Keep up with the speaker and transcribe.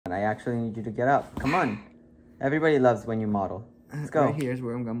And I actually need you to get up. Come on. Everybody loves when you model. Let's go. Right here's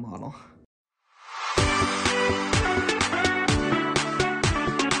where I'm gonna model.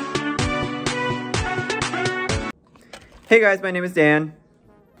 Hey guys, my name is Dan.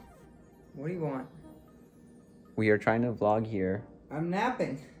 What do you want? We are trying to vlog here. I'm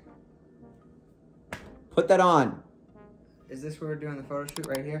napping. Put that on. Is this where we're doing the photo shoot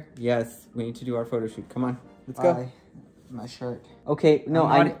right here? Yes, we need to do our photo shoot. Come on, let's go. My shirt. Okay, no,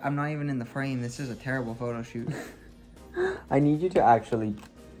 I'm not even in the frame. This is a terrible photo shoot. I need you to actually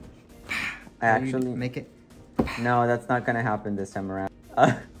make it. No, that's not gonna happen this time around.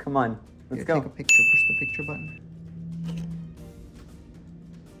 Come on, let's go. Take a picture. Push the picture button.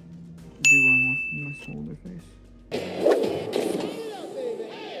 Do one more in my shoulder face.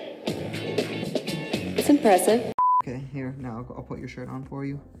 It's impressive. Okay, here, now I'll put your shirt on for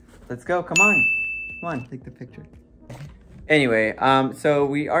you. Let's go, come on. Come on. Take the picture. Anyway, so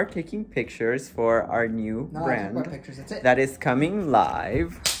we are taking pictures for our new brand pictures, that's it. that is coming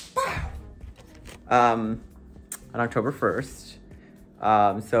live on October 1st.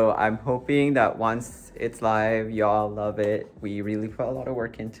 So I'm hoping that once it's live, y'all love it. We really put a lot of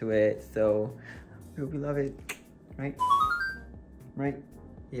work into it, so we hope you love it, right? Right?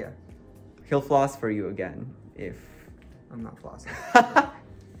 Yeah. He'll floss for you again if... I'm not flossing.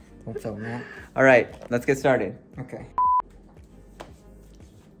 Don't film that. All right, let's get started. Okay.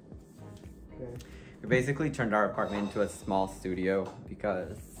 We basically turned our apartment into a small studio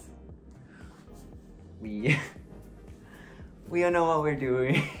because we don't know what we're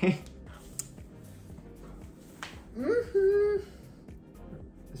doing.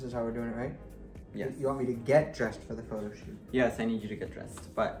 This is how we're doing it, right? Yes. You want me to get dressed for the photo shoot? Yes, I need you to get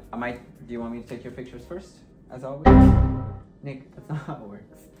dressed. But do you want me to take your pictures first, as always? Nick, that's not how it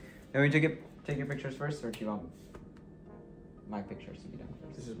works. Do you want me to take your pictures first, or do you want my pictures to be done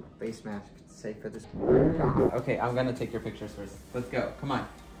first? This is my face mask. It's safe for this. Okay, I'm gonna take your pictures first. Let's go. Come on.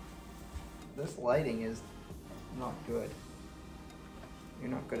 This lighting is not good. You're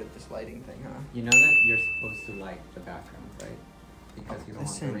not good at this lighting thing, huh? You know that you're supposed to light the background, right? Because you don't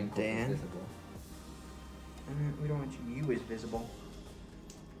want the wrinkles visible. We don't want you as visible.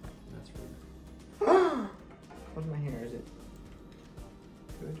 That's rude. How's my hair? Is it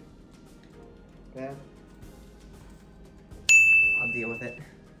good? Bad? I'll deal with it.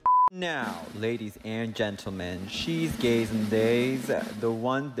 Now, ladies and gentlemen, she's gays and days, the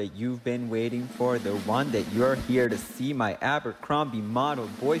one that you've been waiting for, the one that you're here to see, my Abercrombie model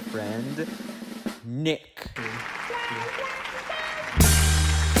boyfriend, Nick.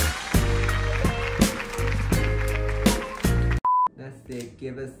 That's it.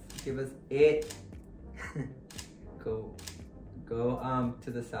 Give us it. Go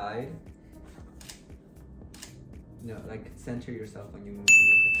to the side. No, like center yourself when you move and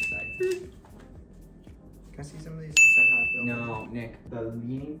look at the side. Can I see some of these? No, Nick, the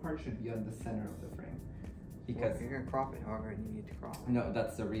leaning part should be on the center of the frame. Because you're gonna crop it however you need to crop it. No,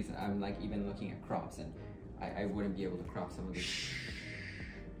 that's the reason. I'm like even looking at crops and I wouldn't be able to crop some of these.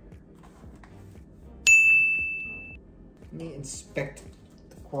 Let me inspect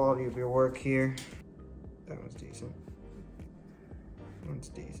the quality of your work here. That one's decent. That one's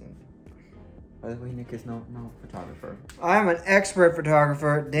decent. By the way, Nick is no photographer. I'm an expert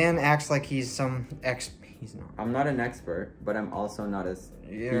photographer. Dan acts like he's some he's not. I'm not an expert, but I'm also not as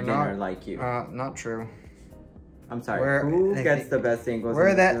beginner like you. Not true. I'm sorry. Who gets the best angles? We're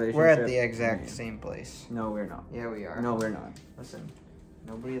at the exact same place. No, we're not. Yeah, we are. No, we're not. Listen,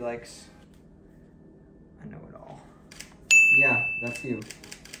 nobody likes. I know it all. Yeah, that's you.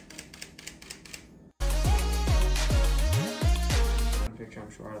 One picture, I'm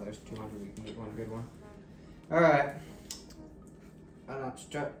sure there's 200. We can get one good one. All right.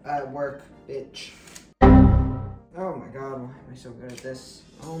 At work, bitch. Oh my God, why am I so good at this?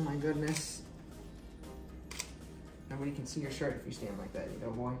 Oh my goodness. Nobody can see your shirt if you stand like that, you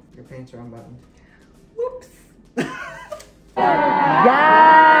know, boy. Your pants are unbuttoned. Whoops. Yes!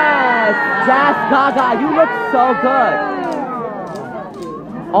 Yes, Gaga, you look so good.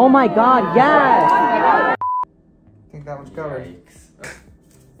 Oh my God, yes! I think that one's covered. Yikes.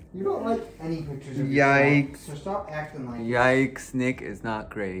 You don't like any pictures of Yikes. yourself, so stop acting like Yikes, Nick is not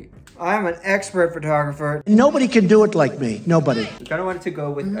great. I'm an expert photographer. Nobody can do it like me. Nobody. We kind of wanted to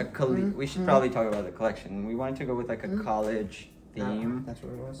go with we should probably talk about the collection. We wanted to go with like a college theme. That's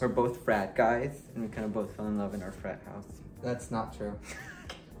what it was. We're both frat guys, and we kind of both fell in love in our frat house. That's not true.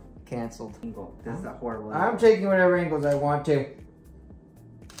 Cancelled. This is a horrible. I'm taking whatever angles I want to.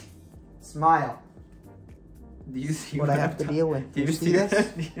 Smile. Do you see what I have to deal with? Do you see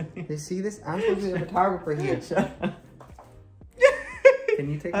this? Do you see this? I'm supposed to be a photographer here.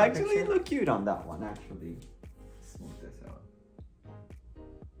 Can you take a Actually, picture? you look cute on that one, actually. Smooth this out.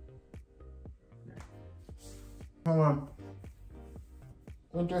 Hold on.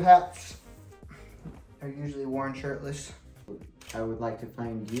 Winter hats are usually worn shirtless. I would like to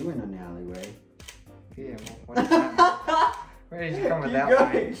find you in an alleyway. Yeah, well, what is that? Where did you come with that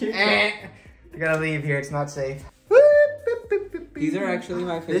one? You gotta leave here, it's not safe. These are actually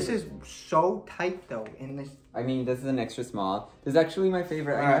my favorite. This is so tight though. In this, I mean, this is an extra small. This is actually my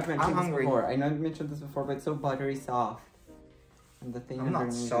favorite. I know I've mentioned this before. I know I've mentioned this before, but it's so buttery soft. And the thing I'm not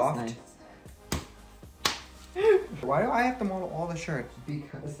underneath is soft. nice. Why do I have to model all the shirts?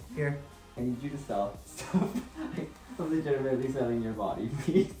 Because here, I need you to sell stuff. I'm legitimately selling your body,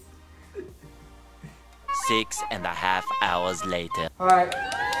 please. 6.5 hours later. alright,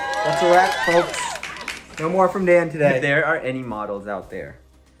 that's a wrap, folks. No more from Dan today. If there are any models out there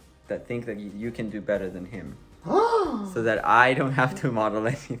that think that you can do better than him, so that I don't have to model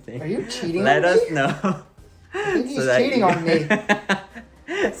anything, Are you cheating let on us me? know. I think he's So that cheating on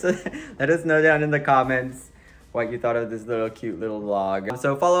me. So let us know down in the comments what you thought of this little cute little vlog.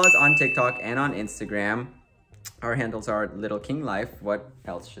 So follow us on TikTok and on Instagram. Our handles are Littlekinglife. What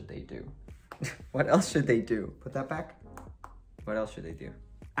else should they do? What else should they do? Put that back. What else should they do?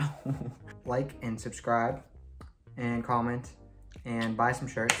 Ow. Like and subscribe and comment and buy some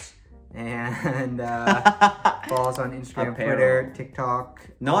shirts and follow us on Instagram, Apparel. Twitter, TikTok,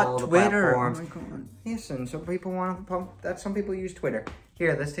 Not all the Twitter. platforms. Oh my God. Listen, some people want to pump that. Some people use Twitter.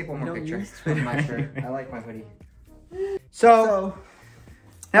 Here, let's take one We more don't picture use of Twitter my shirt. anyway. I like my hoodie. So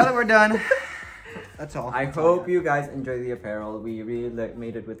now that we're done, that's all. I hope you guys enjoy the apparel. We really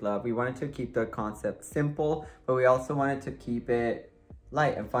made it with love. We wanted to keep the concept simple, but we also wanted to keep it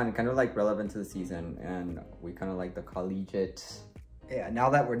light and fun, kind of like relevant to the season. And we kind of like the collegiate. Yeah. Now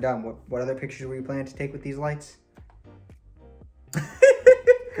that we're done, what other pictures were you planning to take with these lights?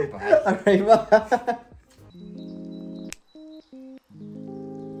 Goodbye. All right, bye.